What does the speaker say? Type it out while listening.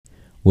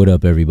What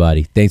up,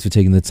 everybody? Thanks for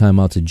taking the time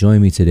out to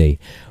join me today.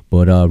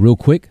 But real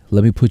quick,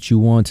 let me put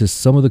you on to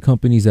some of the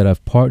companies that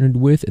I've partnered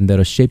with and that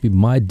are shaping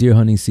my deer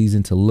hunting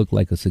season to look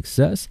like a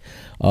success.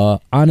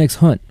 onX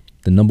Hunt,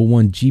 the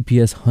 #1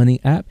 GPS hunting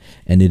app,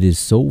 and it is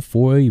so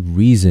for a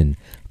reason.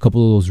 A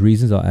couple of those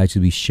reasons I'll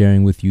actually be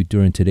sharing with you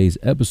during today's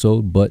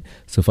episode, but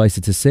suffice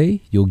it to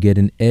say, you'll get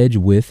an edge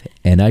with,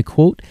 and I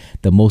quote,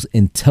 the most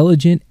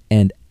intelligent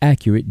and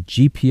accurate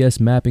GPS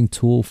mapping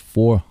tool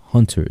for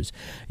hunters.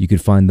 You can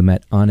find them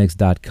at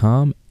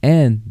onX.com,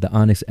 and the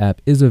onX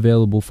app is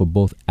available for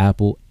both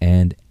Apple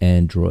and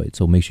Android,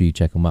 so make sure you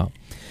check them out.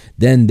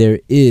 Then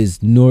there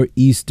is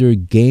Nor'easter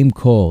Game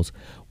Calls.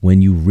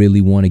 When you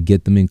really want to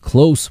get them in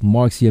close,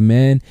 Mark's your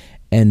man,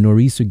 and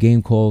Nor'easter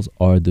Game Calls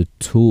are the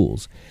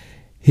tools.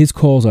 His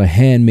calls are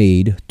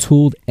handmade,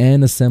 tooled,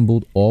 and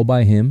assembled all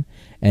by him,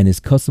 and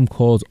his custom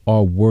calls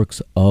are works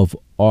of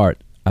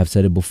art. I've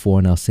said it before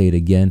and I'll say it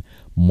again,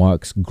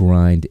 Mark's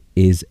grind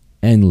is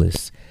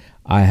endless.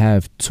 I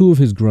have 2 of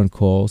his grunt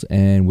calls,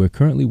 and we're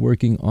currently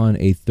working on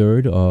a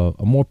third, a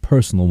more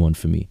personal one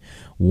for me,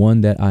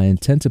 one that I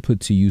intend to put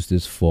to use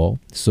this fall.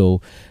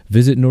 So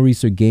visit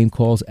Nor'easter Game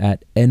Calls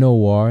at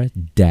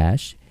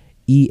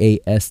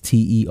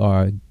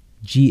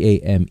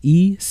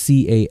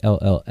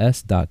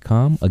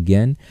NOR-EASTERGAMECALLS.com.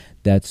 Again,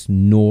 that's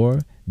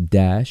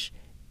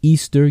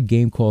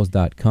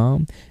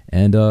nor-eastergamecalls.com,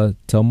 and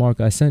tell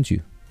Mark I sent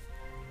you.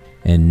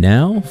 And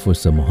now for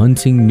some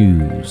hunting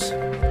news.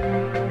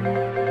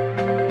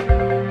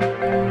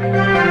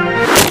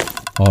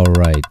 All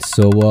right,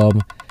 so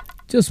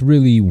just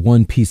really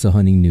one piece of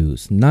hunting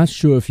news. Not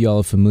sure if y'all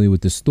are familiar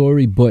with the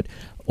story, but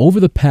over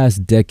the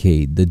past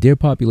decade, the deer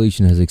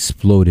population has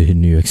exploded in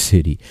New York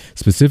City,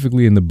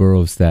 specifically in the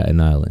borough of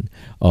Staten Island.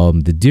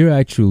 The deer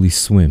actually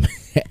swim,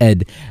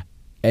 and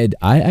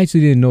I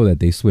actually didn't know that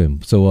they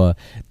swim. So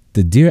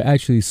the deer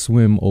actually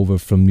swim over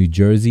from New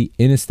Jersey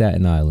into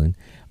Staten Island.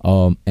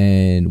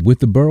 And with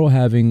the borough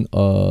having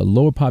a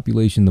lower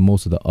population than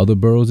most of the other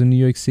boroughs in New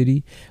York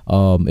City,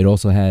 it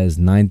also has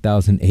over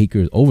 9,000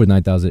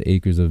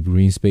 acres of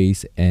green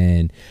space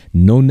and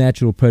no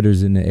natural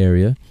predators in the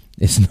area.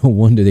 It's no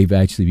wonder they've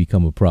actually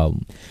become a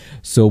problem.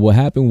 So what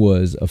happened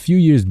was, a few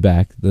years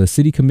back, the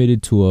city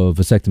committed to a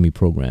vasectomy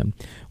program,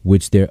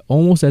 which they're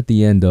almost at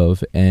the end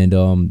of, and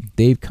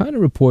they've kind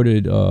of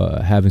reported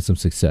having some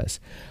success.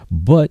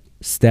 But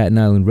Staten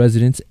Island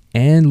residents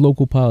and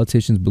local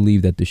politicians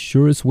believe that the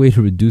surest way to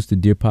reduce the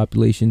deer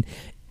population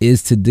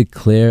is to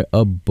declare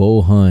a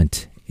bow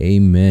hunt.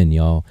 Amen,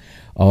 y'all.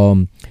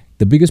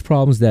 The biggest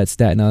problems that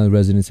Staten Island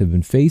residents have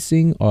been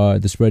facing are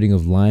the spreading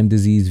of Lyme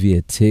disease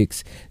via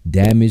ticks,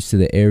 damage to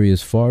the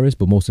area's forest,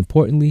 but most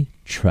importantly,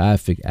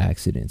 traffic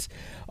accidents.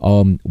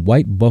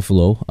 White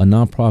Buffalo, a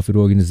nonprofit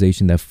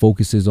organization that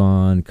focuses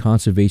on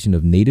conservation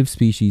of native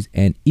species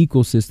and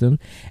ecosystem,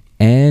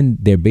 and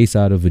they're based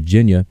out of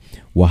Virginia,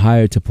 were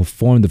hired to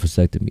perform the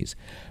vasectomies.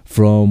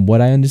 From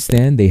what I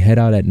understand, they head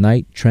out at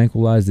night,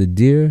 tranquilize the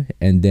deer,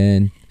 and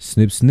then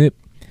snip, snip.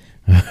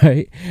 All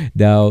right.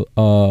 Now,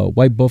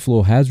 White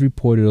Buffalo has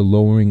reported a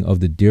lowering of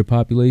the deer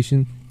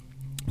population,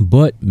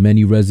 but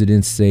many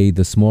residents say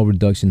the small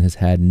reduction has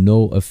had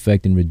no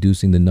effect in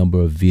reducing the number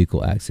of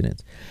vehicle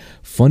accidents.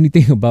 Funny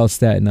thing about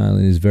Staten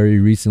Island is, very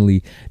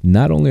recently,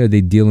 not only are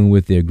they dealing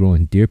with their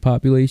growing deer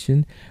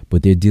population,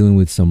 but they're dealing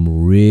with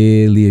some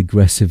really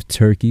aggressive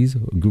turkeys,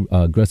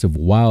 aggressive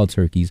wild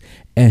turkeys,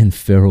 and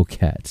feral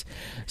cats.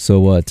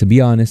 So to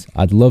be honest,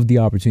 I'd love the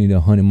opportunity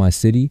to hunt in my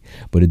city,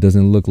 but it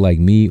doesn't look like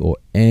me or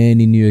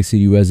any New York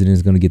City resident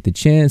is going to get the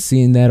chance,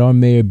 seeing that our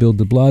mayor, Bill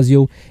de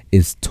Blasio,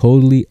 is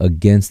totally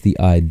against the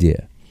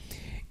idea.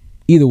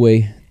 Either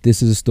way,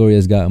 this is a story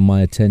that's gotten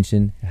my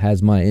attention,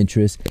 has my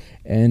interest,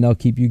 and I'll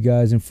keep you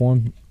guys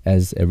informed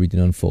as everything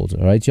unfolds.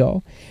 All right,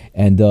 y'all?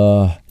 And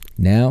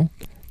now,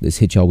 let's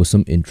hit y'all with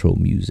some intro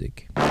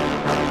music.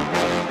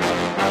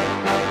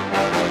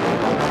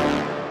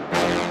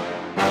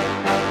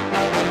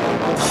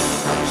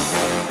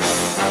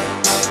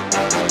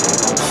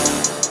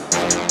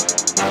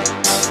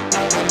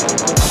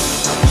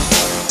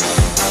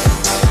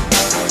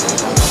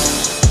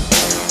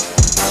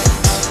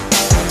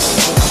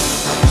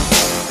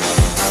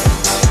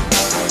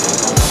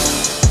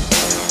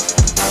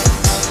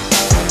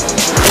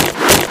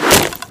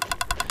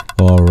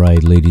 All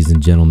right, ladies and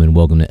gentlemen,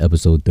 welcome to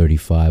episode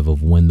 35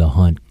 of When the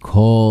Hunt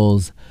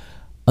Calls.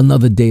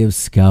 Another day of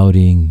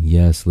scouting.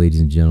 Yes,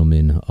 ladies and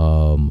gentlemen,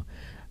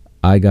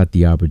 I got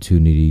the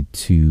opportunity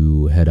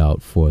to head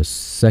out for a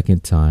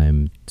second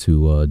time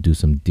to do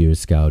some deer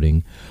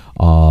scouting.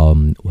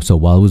 So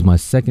while it was my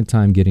second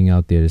time getting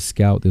out there to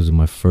scout, this was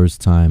my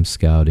first time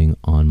scouting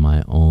on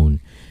my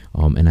own,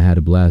 and I had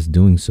a blast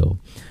doing so.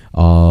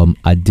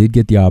 I did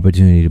get the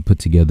opportunity to put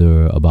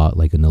together about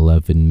like an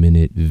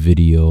 11-minute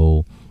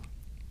video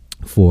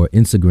for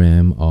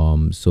Instagram.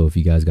 So if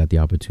you guys got the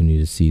opportunity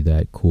to see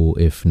that, cool.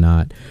 If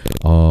not,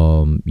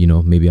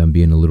 maybe I'm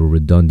being a little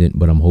redundant,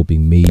 but I'm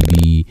hoping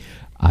maybe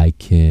I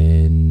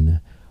can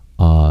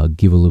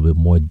give a little bit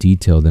more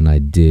detail than I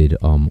did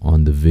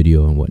on the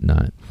video and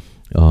whatnot.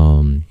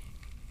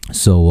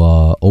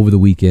 So over the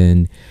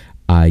weekend,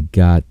 I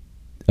got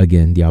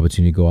again the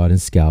opportunity to go out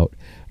and scout.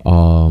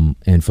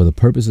 And for the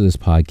purpose of this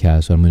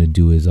podcast, what I'm going to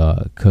do is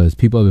because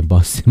people have been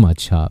busting my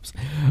chops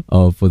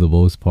for the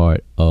most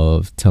part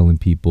of telling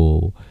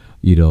people,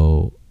 you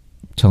know,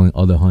 telling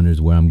other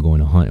hunters where I'm going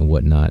to hunt and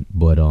whatnot.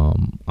 But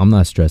I'm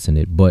not stressing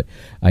it. But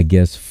I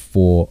guess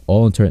for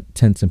all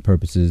intents and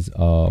purposes,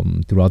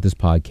 throughout this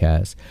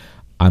podcast,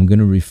 I'm going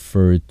to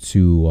refer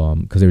to,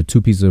 because there are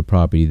two pieces of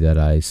property that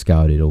I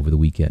scouted over the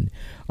weekend.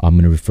 I'm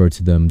going to refer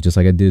to them, just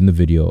like I did in the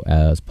video,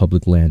 as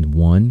Public Land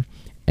 1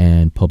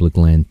 and Public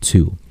Land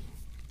 2.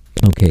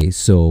 Okay,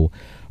 so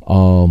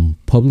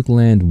Public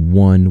Land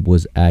 1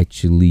 was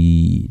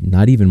actually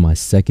not even my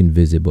second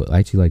visit, but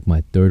actually like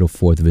my third or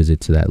fourth visit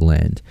to that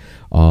land.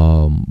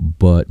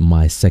 But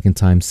my second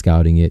time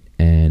scouting it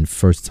and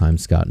first time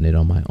scouting it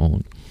on my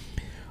own.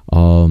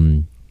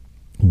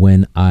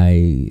 When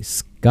I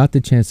got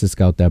the chance to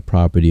scout that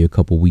property a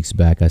couple weeks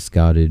back, I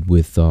scouted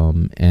with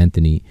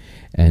Anthony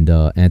and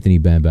Anthony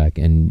Bamback,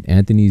 and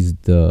Anthony's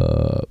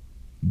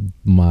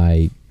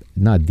my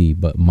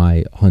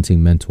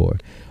hunting mentor.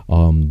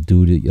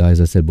 Dude,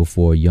 as I said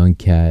before, young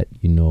cat,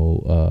 you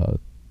know,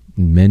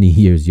 many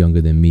years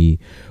younger than me,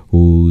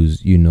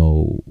 who's, you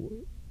know,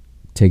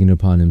 taken it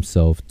upon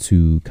himself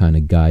to kind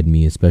of guide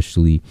me,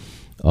 especially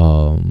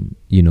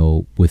you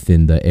know,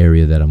 within the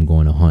area that I'm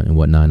going to hunt and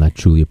whatnot. And I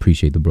truly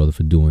appreciate the brother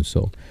for doing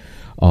so.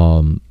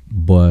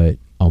 But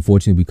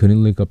unfortunately, we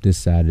couldn't link up this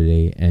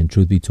Saturday. And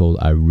truth be told,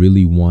 I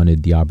really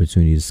wanted the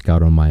opportunity to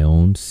scout on my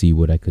own, see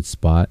what I could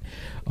spot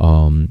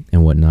and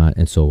whatnot.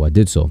 And so I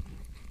did so.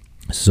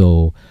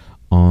 So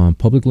on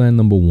Public Land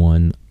number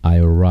 1, I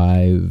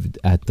arrived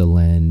at the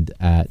land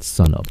at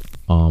sunup.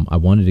 I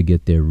wanted to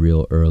get there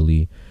real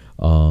early.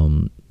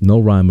 No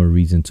rhyme or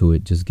reason to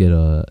it. Just get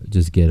a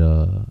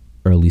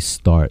early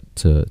start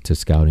to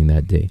scouting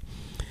that day.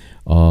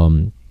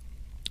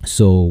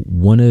 So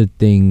one of the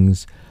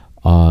things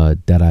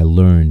that I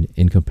learned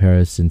in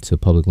comparison to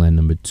Public Land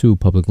number 2,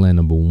 Public Land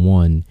number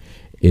 1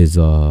 is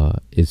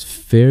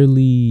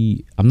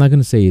fairly, I'm not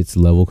gonna say it's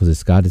level, because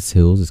it's got its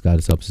hills, it's got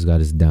its ups, it's got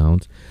its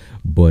downs,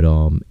 but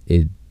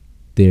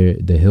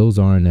the hills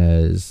aren't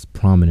as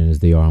prominent as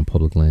they are on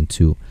Public Land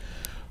 2.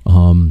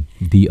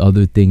 The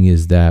other thing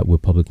is that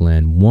with Public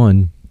Land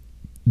 1,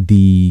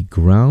 the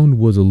ground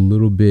was a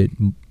little bit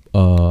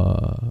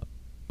more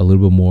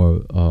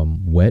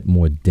wet,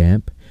 more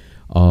damp,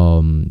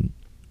 and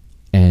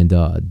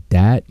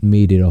that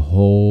made it a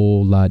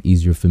whole lot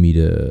easier for me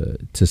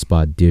to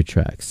spot deer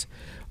tracks.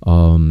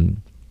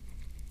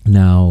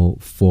 Now,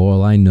 for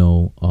all I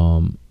know,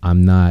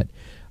 I'm not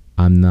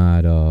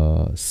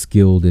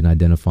skilled in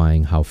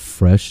identifying how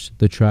fresh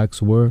the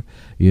tracks were.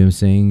 You know what I'm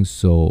saying?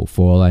 So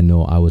for all I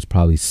know, I was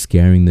probably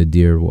scaring the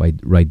deer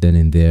right then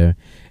and there.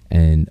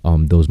 And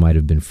those might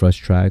have been fresh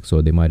tracks,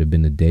 or they might have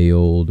been a day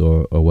old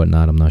or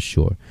whatnot. I'm not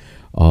sure.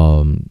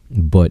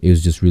 But it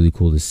was just really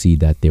cool to see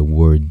that there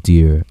were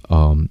deer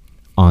on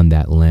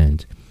that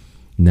land.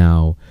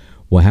 Now,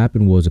 what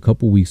happened was a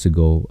couple weeks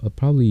ago,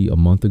 probably a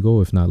month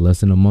ago, if not less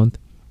than a month,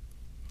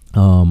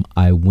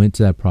 I went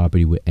to that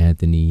property with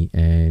Anthony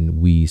and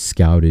we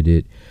scouted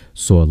it,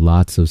 saw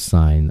lots of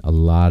sign, a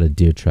lot of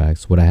deer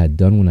tracks. What I had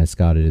done when I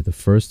scouted it the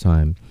first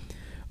time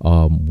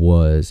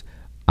was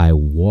I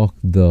walked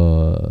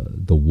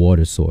the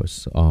water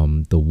source.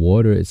 The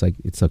water,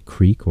 it's a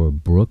creek or a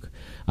brook.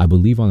 I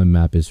believe on the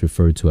map it's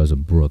referred to as a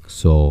brook.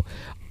 So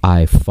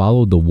I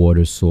followed the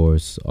water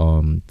source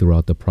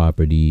throughout the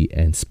property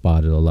and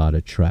spotted a lot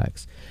of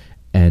tracks.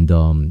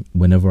 And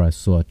whenever I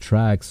saw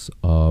tracks,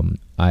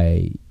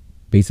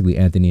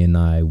 Anthony and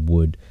I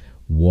would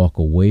walk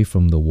away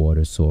from the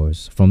water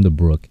source, from the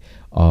brook,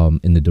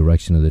 in the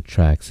direction of the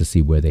tracks to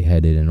see where they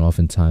headed. And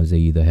oftentimes they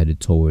either headed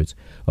towards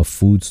a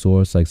food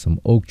source like some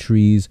oak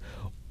trees,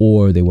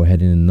 or they were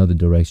heading in another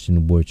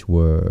direction, which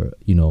were,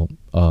 you know,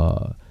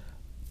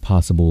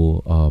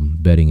 possible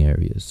bedding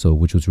areas. So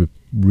which was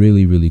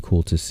really, really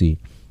cool to see.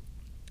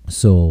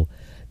 So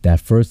that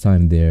first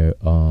time there,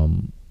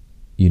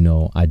 you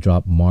know, I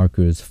dropped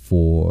markers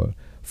for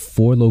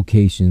 4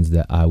 locations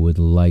that I would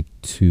like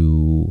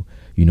to,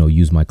 you know,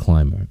 use my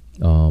climber.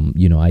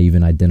 You know, I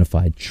even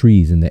identified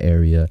trees in the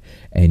area,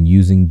 and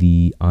using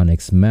the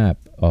onX map,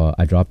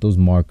 I dropped those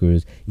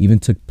markers, even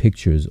took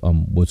pictures.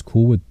 What's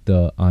cool with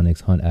the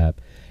onX Hunt app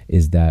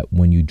is that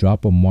when you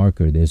drop a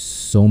marker, there's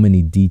so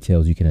many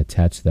details you can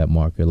attach to that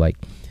marker. Like,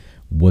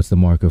 what's the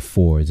marker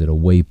for? Is it a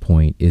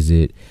waypoint? Is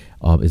it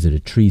a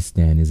tree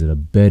stand? Is it a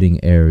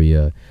bedding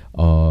area?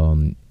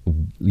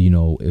 You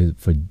know,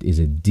 is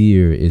it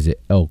deer? Is it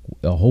elk?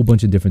 A whole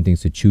bunch of different things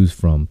to choose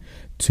from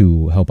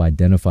to help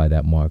identify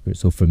that marker.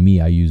 So for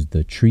me, I used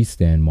the tree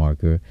stand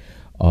marker,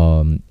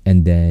 and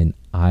then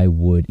I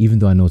would, even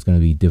though I know it's going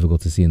to be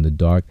difficult to see in the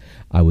dark,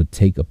 I would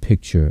take a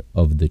picture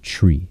of the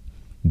tree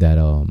that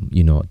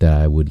you know, that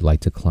I would like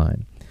to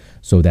climb.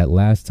 So that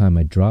last time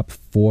I dropped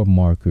 4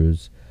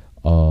 markers,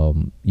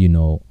 you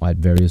know, at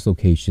various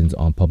locations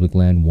on Public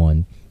Land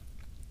 1.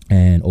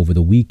 And over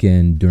the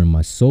weekend, during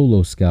my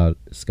solo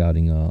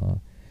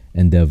scouting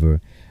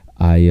endeavor,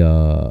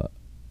 I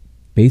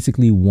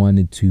basically I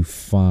wanted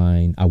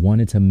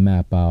to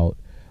map out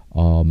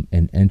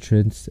an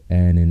entrance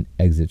and an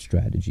exit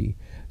strategy.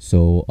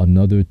 So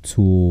another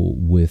tool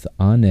with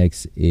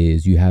Onyx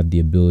is you have the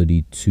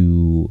ability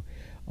to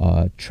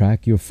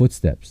track your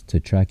footsteps, to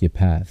track your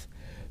path.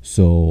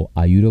 So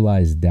I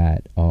utilize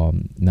that.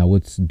 Now,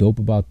 what's dope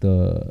about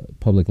the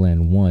Public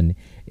Land 1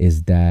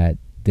 is that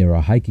there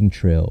are hiking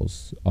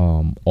trails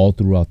all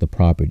throughout the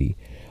property.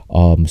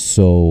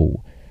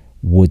 So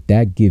what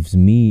that gives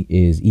me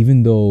is,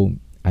 even though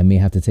I may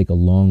have to take a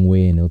long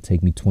way and it'll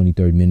take me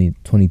 30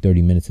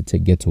 minutes to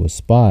get to a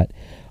spot,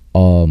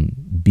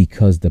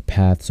 because the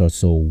paths are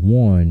so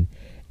worn,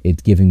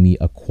 it's giving me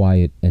a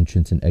quiet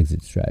entrance and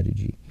exit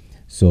strategy.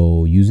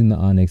 So using the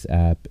Onyx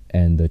app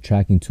and the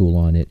tracking tool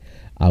on it,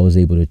 I was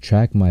able to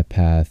track my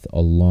path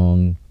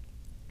along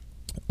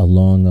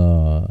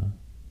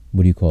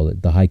what do you call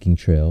it, the hiking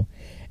trail.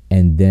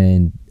 And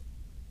then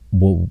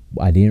what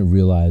I didn't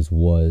realize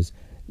was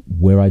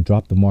where I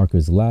dropped the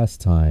markers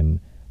last time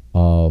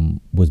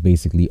was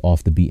basically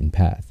off the beaten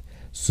path.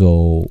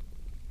 So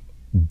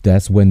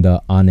that's when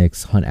the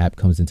Onyx Hunt app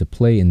comes into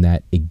play, in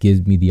that it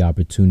gives me the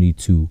opportunity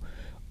to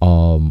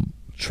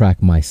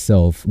track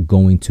myself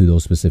going to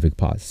those specific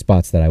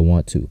spots that I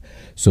want to.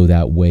 So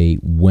that way,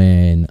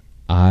 when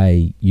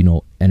I,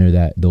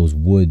 enter those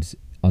woods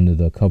under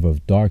the cover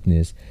of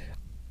darkness,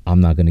 I'm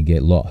not going to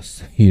get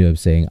lost. You know what I'm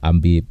saying? I'm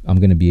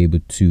going to be able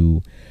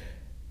to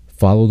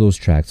follow those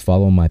tracks,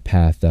 follow my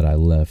path that I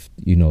left,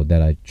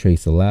 that I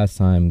traced the last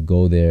time,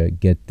 go there,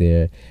 get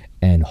there,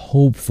 and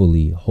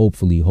hopefully,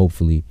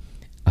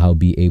 I'll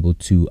be able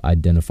to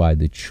identify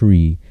the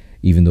tree,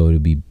 even though it'll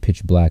be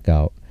pitch black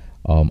out.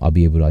 I'll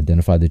be able to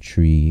identify the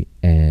tree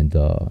and,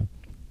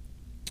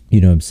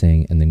 you know what I'm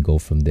saying, and then go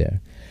from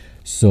there.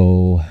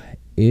 So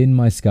in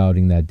my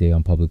scouting that day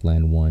on Public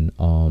Land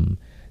 1,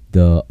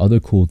 the other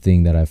cool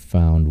thing that I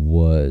found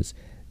was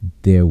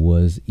there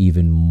was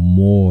even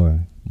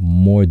more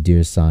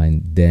deer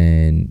sign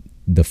than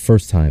the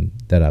first time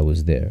that I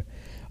was there.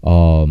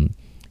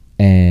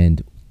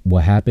 And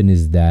what happened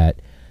is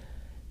that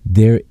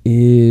there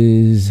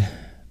is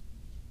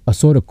a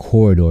sort of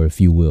corridor,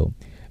 if you will,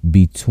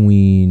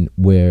 between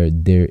where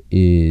there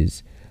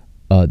is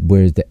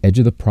where's the edge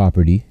of the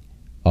property,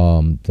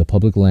 the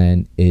public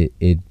land.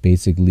 It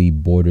basically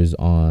borders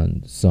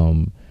on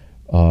some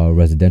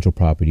residential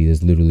property.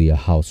 There's literally a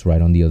house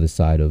right on the other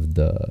side of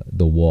the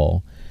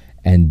wall,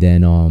 and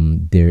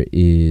then there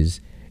is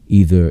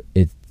either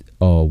it's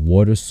a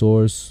water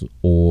source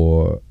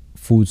or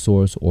food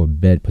source or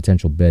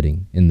potential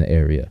bedding in the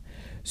area.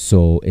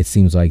 So it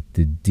seems like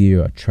the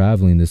deer are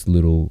traveling this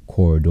little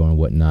corridor and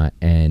whatnot,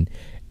 and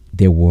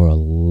there were a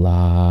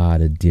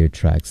lot of deer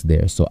tracks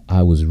there. So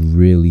I was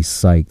really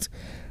psyched,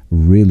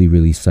 really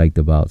psyched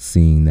about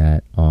seeing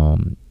that.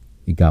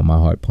 It got my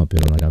heart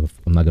pumping. I'm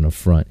not gonna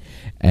front.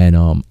 And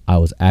I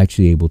was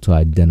actually able to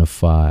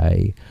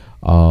identify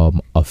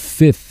a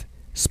fifth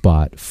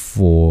spot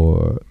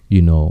for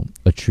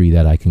a tree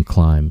that I can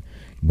climb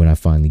when I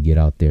finally get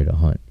out there to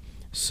hunt.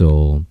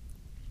 So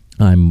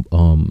I'm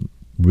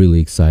really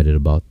excited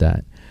about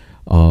that.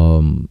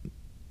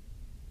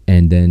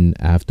 And then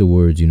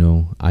afterwards,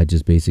 I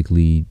just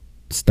basically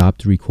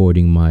stopped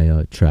recording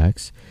my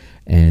tracks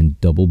and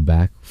doubled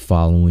back,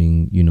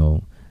 following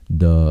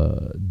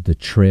the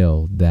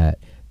trail that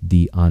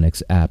the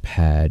Onyx app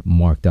had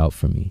marked out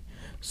for me.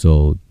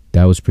 So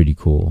that was pretty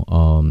cool.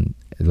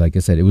 Like I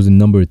said, it was a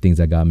number of things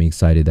that got me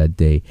excited that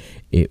day.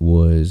 It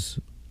was,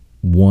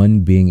 one,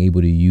 being able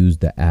to use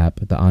the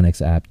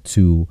Onyx app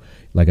to,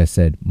 like I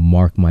said,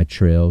 mark my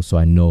trail so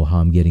I know how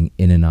I'm getting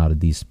in and out of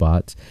these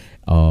spots.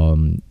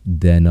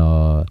 Then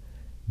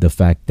the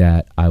fact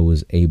that I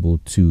was able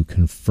to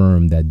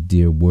confirm that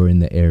deer were in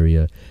the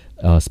area,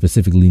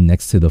 specifically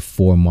next to the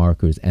 4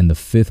 markers, and the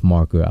 5th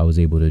marker I was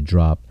able to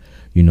drop,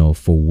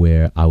 for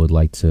where I would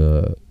like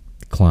to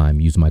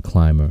use my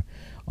climber.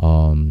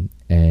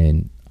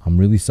 And I'm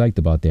really psyched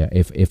about that.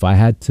 If I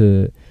had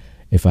to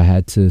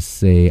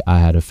say I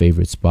had a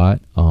favorite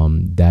spot,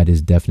 that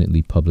is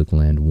definitely Public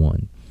Land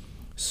 1.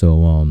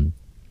 So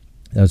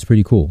that was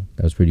pretty cool.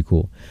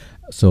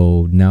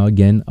 So now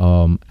again,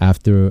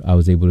 after I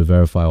was able to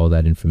verify all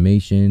that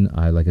information,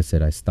 like I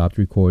said, I stopped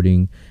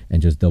recording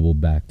and just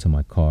doubled back to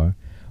my car,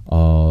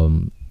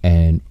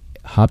 and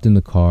hopped in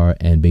the car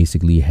and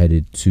basically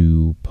headed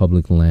to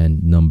Public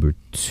Land number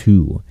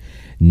 2.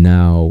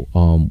 Now,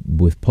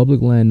 with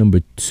Public Land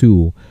number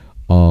 2,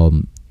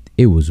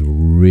 it was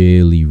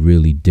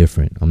really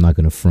different. I'm not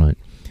gonna front.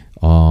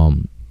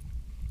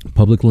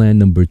 Public Land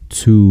number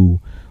 2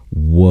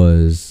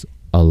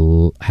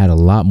 had a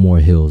lot more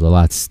hills, a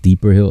lot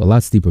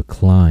steeper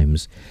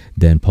climbs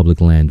than Public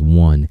Land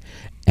 1.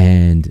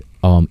 And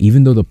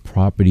even though the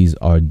properties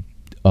are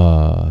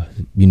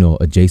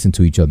adjacent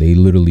to each other,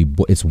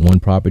 it's one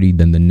property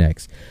then the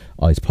next.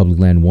 It's Public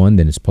Land 1,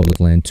 then it's Public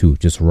Land 2,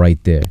 just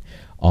right there.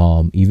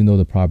 Even though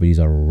the properties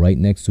are right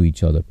next to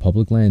each other,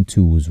 Public Land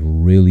 2 was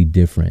really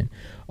different.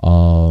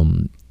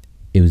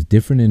 It was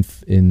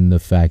different in the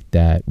fact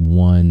that,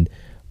 one,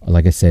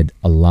 Like I said,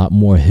 a lot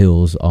more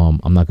hills.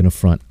 I'm not gonna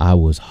front. I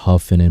was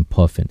huffing and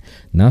puffing,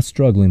 not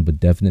struggling, but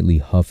definitely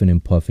huffing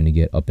and puffing to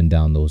get up and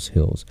down those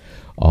hills.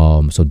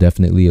 So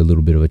definitely a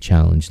little bit of a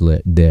challenge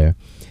there.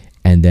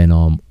 And then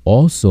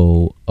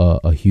also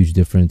a huge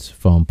difference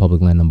from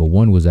public land number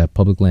 1 was that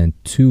public land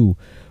 2,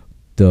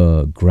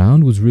 the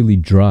ground was really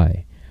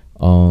dry.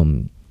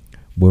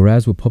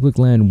 Whereas with public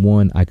land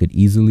 1, I could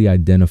easily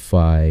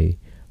identify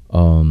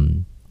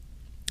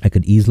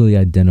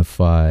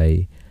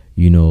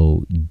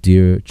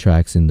deer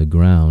tracks in the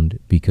ground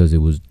because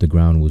the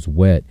ground was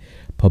wet.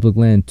 Public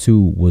land 2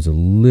 was a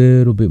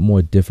little bit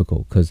more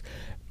difficult because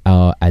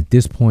at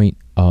this point,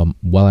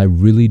 while I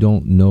really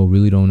don't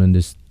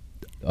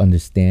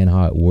understand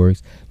how it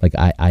works, like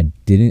I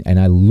didn't, and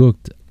I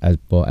looked as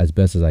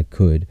best as I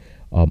could.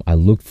 I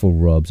looked for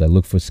rubs, I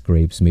looked for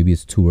scrapes. Maybe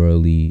it's too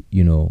early,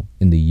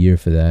 in the year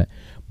for that,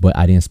 but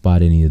I didn't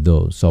spot any of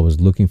those. So I was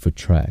looking for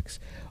tracks.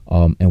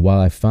 And while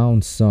I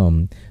found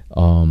some,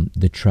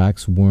 the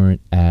tracks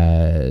weren't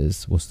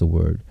as,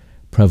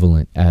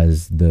 prevalent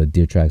as the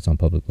deer tracks on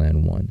public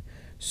land 1.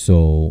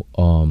 So,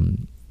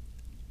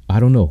 I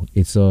don't know.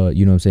 It's what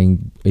I'm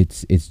saying?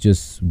 It's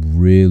just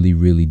really,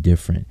 really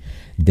different.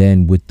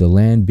 Then with the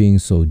land being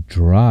so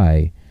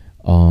dry,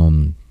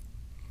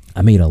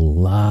 I made a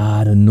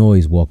lot of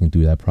noise walking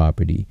through that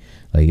property.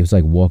 Like it was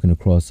like walking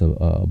across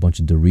a bunch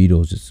of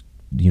Doritos, just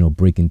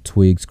breaking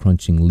twigs,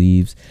 crunching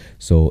leaves.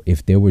 So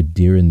if there were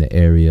deer in the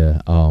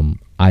area,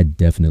 I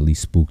definitely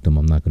spooked them.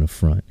 I'm not gonna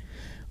front.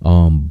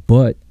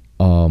 But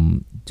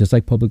just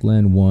like public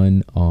land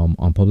 1,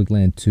 on public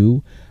land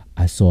 2,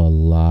 I saw a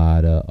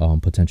lot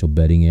of potential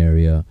bedding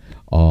area,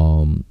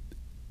 and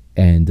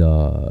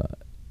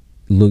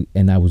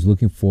I was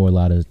looking for a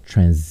lot of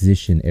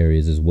transition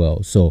areas as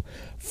well. So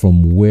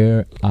from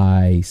where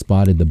I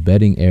spotted the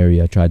bedding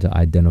area, I tried to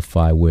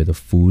identify where the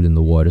food and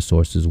the water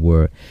sources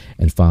were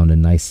and found a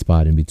nice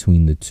spot in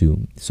between the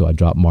two. So I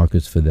dropped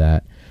markers for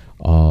that.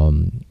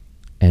 And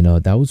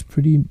that was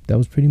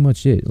pretty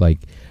much it. Like,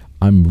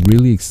 I'm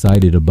really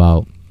excited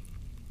about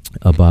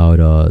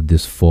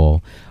this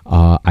fall.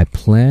 I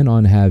plan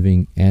on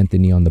having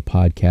Anthony on the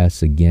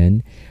podcast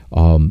again,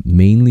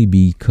 mainly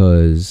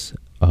because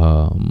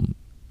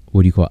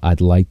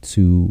I'd like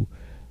to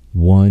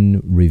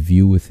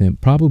review with him,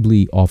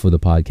 probably off of the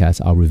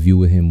podcast. I'll review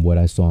with him what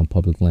I saw on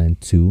public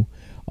land 2.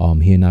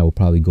 He and I will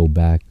probably go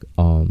back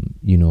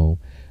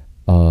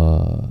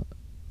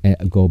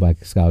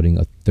scouting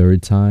a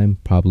third time,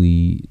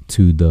 probably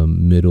to the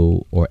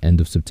middle or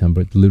end of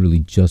September, literally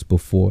just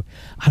before.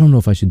 I don't know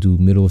if I should do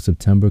middle of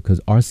September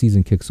because our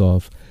season kicks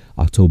off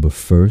October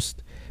 1st.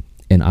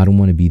 And I don't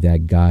want to be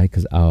that guy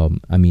because,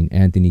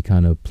 Anthony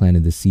kind of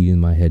planted the seed in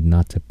my head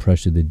not to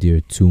pressure the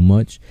deer too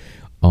much.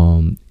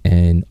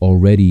 And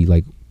already,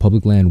 like,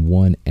 public land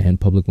 1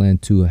 and public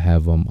land 2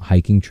 have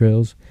hiking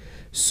trails.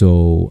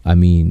 So,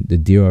 the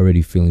deer are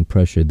already feeling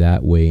pressure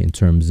that way in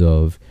terms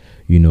of,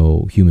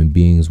 human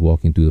beings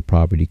walking through the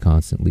property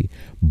constantly.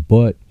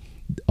 But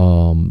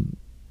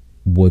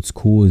what's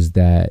cool is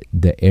that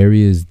the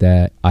areas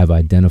that I've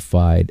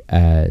identified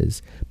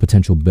as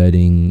potential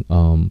bedding,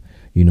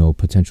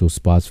 potential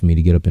spots for me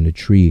to get up in a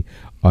tree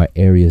are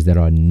areas that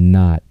are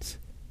not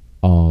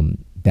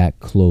that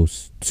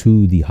close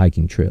to the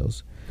hiking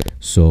trails.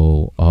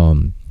 So,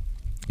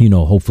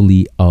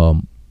 hopefully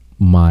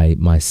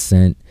my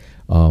scent,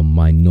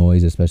 my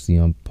noise, especially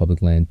on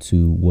public land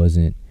 2,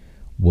 wasn't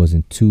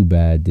too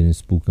bad, didn't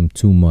spook them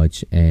too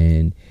much.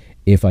 And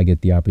if I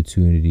get the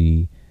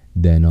opportunity,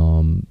 then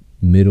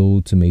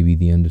middle to maybe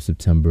the end of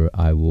September,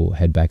 I will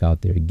head back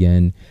out there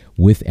again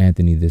with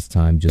Anthony this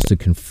time, just to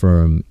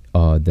confirm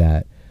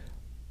that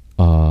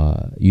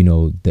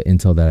the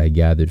intel that I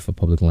gathered for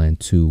public land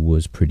 2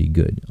 was pretty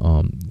good,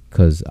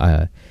 because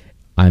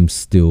I'm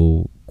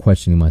still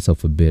questioning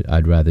myself a bit.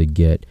 I'd rather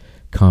get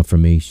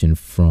confirmation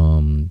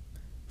from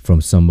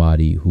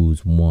somebody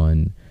who's,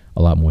 1,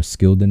 a lot more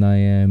skilled than I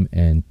am,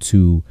 and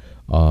 2,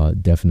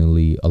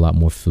 definitely a lot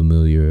more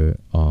familiar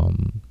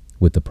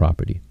with the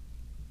property.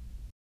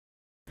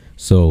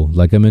 So,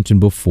 like I mentioned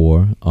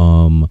before,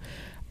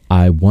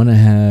 I want to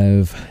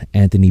have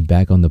Anthony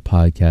back on the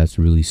podcast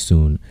really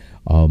soon,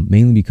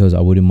 mainly because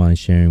I wouldn't mind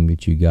sharing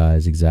with you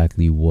guys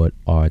exactly what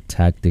our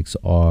tactics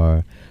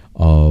are,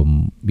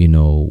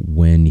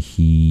 when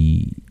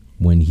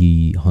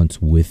he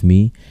hunts with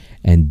me,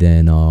 and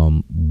then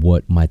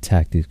what my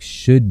tactics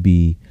should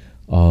be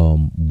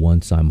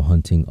once I'm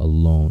hunting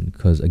alone.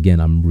 Because again,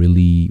 I'm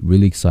really,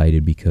 really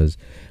excited because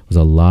there's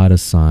a lot of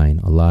sign,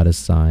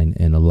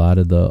 and a lot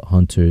of the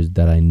hunters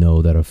that I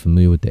know that are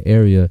familiar with the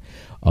area,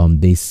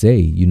 they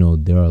say,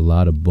 there are a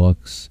lot of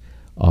bucks,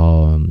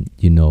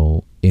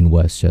 in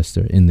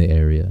Westchester, in the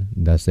area.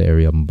 That's the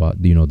area I'm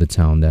about, the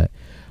town that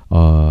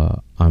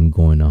I'm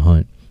going to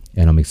hunt.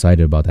 And I'm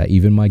excited about that.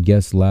 Even my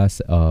guest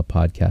last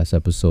podcast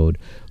episode,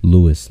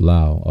 Louis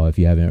Lau, if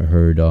you haven't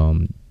heard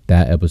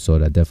that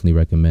episode, I definitely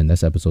recommend.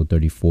 That's episode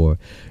 34.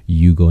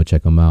 You go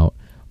check him out.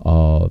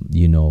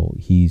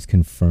 He's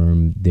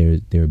confirmed there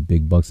are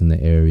big bucks in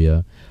the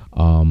area.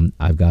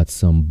 I've got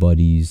some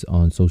buddies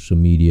on social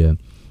media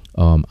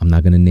I'm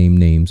not going to name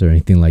names or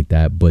anything like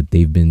that, but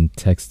they've been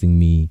texting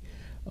me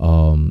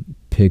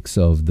pics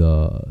of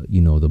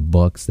the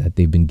bucks that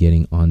they've been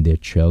getting on their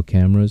trail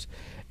cameras,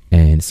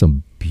 and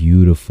some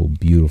beautiful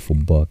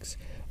bucks.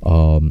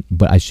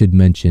 But I should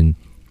mention,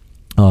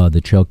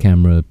 the trail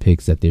camera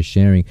pics that they're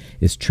sharing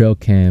is trail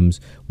cams.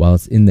 While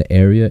it's in the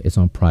area, it's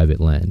on private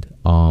land,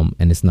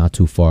 and it's not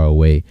too far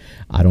away.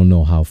 I don't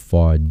know how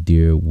far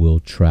deer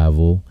will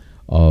travel,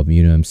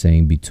 you know what I'm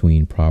saying,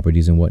 between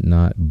properties and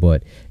whatnot,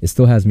 but it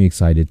still has me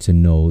excited to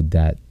know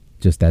that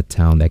just that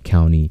town, that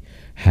county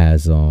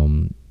has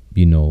some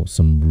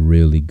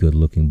really good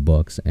looking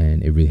bucks,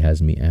 and it really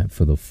has me amped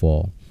for the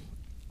fall.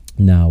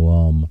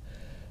 Now,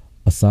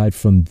 aside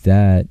from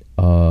that,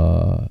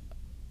 I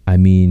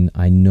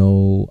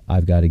know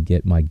I've got to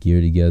get my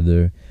gear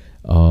together.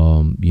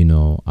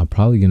 I'm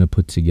probably going to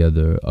put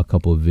together a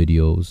couple of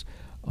videos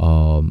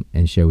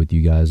and share with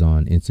you guys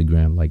on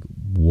Instagram, like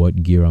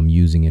what gear I'm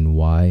using and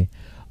why,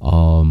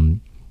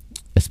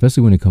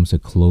 especially when it comes to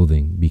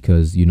clothing,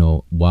 because,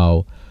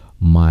 while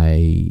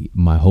my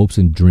hopes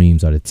and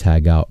dreams are to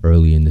tag out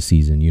early in the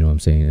season, you know what I'm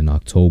saying, in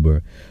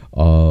October,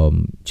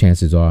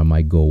 chances are I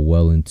might go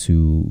well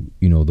into,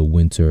 the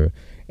winter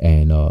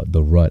and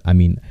the rut.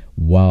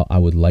 While I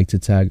would like to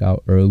tag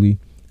out early,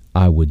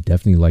 I would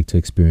definitely like to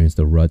experience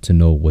the rut to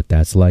know what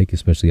that's like,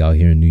 especially out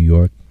here in New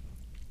York.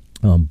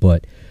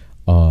 But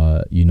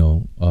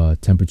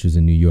temperatures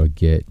in New York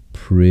get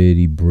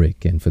pretty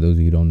brick, and for those of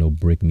you who don't know,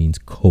 brick means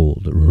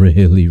cold,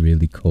 really,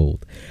 really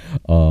cold.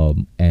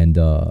 And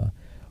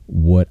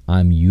what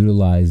I'm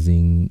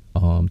utilizing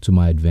to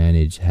my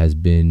advantage has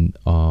been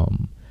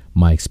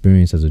my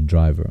experience as a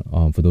driver.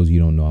 For those of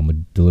you who don't know, I'm a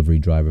delivery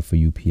driver for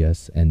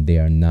UPS, and they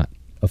are not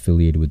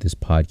affiliated with this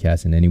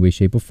podcast in any way,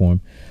 shape, or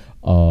form.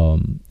 I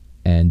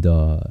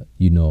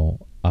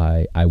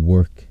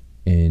work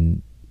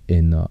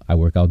I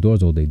work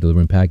outdoors all day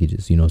delivering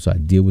packages, so I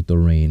deal with the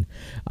rain,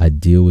 I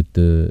deal with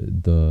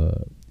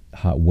the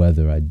hot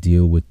weather, I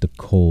deal with the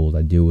cold,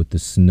 I deal with the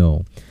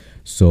snow.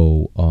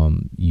 So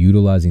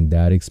utilizing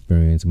that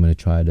experience, I'm going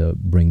to try to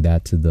bring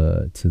that to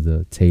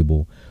the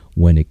table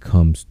when it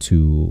comes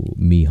to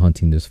me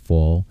hunting this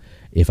fall.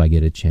 If I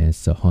get a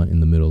chance to hunt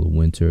in the middle of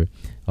winter,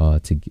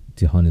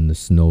 to hunt in the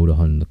snow, to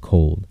hunt in the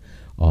cold.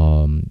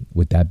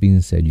 With that being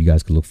said, you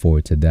guys can look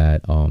forward to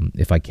that.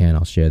 If I can,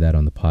 I'll share that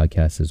on the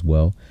podcast as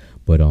well.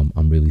 But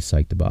I'm really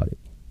psyched about it.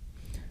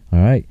 All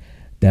right.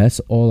 That's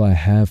all I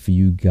have for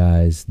you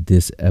guys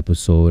this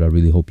episode. I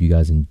really hope you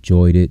guys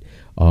enjoyed it.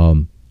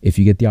 If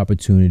you get the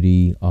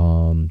opportunity,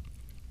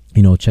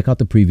 check out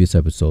the previous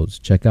episodes.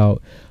 Check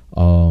out,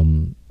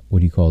 my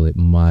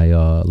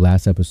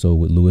last episode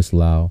with Louis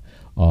Lau.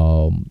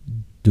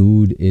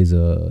 Dude is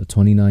a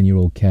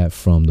 29-year-old cat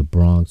from the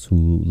Bronx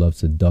who loves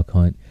to duck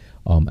hunt,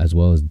 as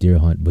well as deer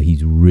hunt, but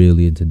he's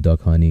really into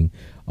duck hunting.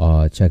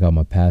 Check out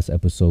my past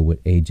episode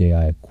with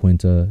AJ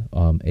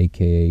Iaquinta,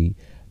 aka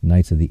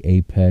Knights of the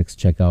Apex.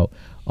 Check out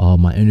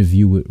my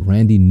interview with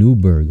Randy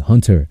Newberg,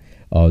 Hunter.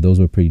 Those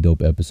were pretty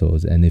dope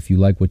episodes. And if you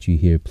like what you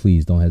hear,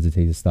 please don't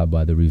hesitate to stop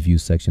by the review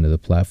section of the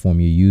platform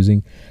you're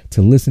using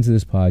to listen to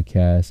this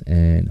podcast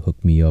and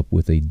hook me up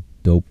with a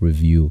dope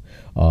review,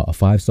 a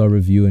 5-star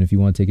review. And if you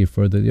want to take it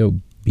further,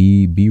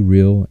 be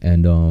real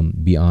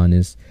and be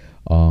honest,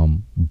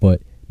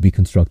 but be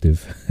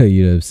constructive.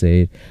 You know what I'm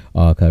saying?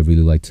 'Cause I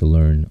really like to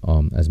learn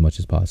as much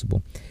as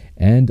possible.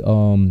 And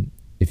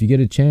if you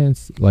get a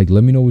chance, let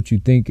me know what you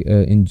think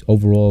in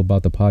overall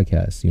about the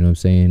podcast. You know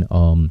what I'm saying?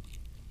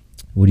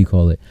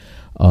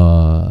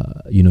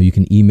 You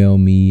can email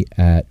me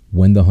at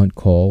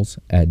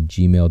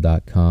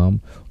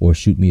whenthehuntcalls@gmail.com or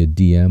shoot me a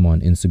DM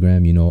on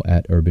Instagram,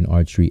 at Urban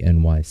Archery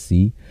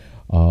NYC.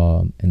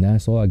 And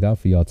that's all I got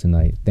for y'all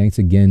tonight. Thanks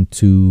again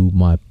to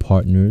my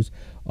partners,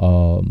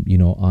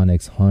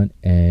 Onyx Hunt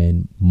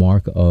and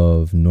Mark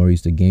of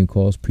Nor'easter Game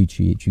Calls.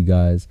 Appreciate you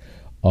guys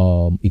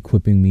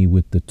equipping me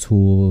with the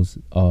tools,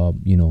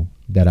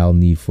 that I'll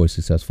need for a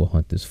successful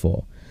hunt this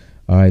fall.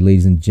 All right,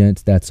 ladies and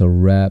gents, that's a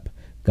wrap.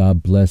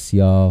 God bless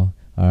y'all.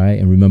 All right.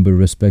 And remember to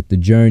respect the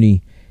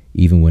journey,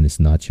 even when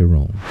it's not your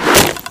own.